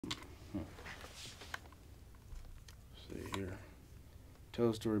Tell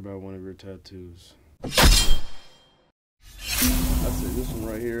a story about one of your tattoos. I'd say this one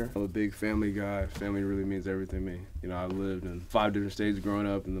right here. I'm a big family guy. Family really means everything to me. You know, I lived in 5 different states growing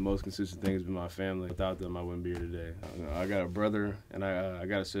up, and the most consistent thing has been my family. Without them, I wouldn't be here today. I got a brother, and I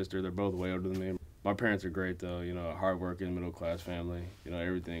got a sister. They're both way older than me. My parents are great, though. You know, a hardworking, middle-class family. You know,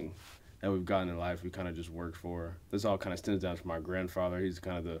 everything that we've gotten in life, we kind of just worked for. This all kind of stems down from my grandfather. He's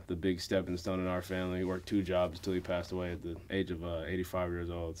kind of the big stepping stone in our family. He worked 2 jobs until he passed away at the age of 85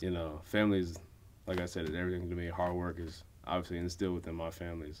 years old. You know, families, like I said, is everything to me. Hard work is obviously instilled within my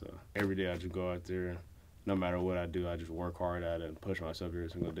family. So every day I just go out there, no matter what I do, I just work hard at it and push myself every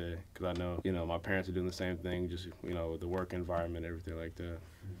single day. Because I know, you know, my parents are doing the same thing, just, you know, with the work environment, everything like that.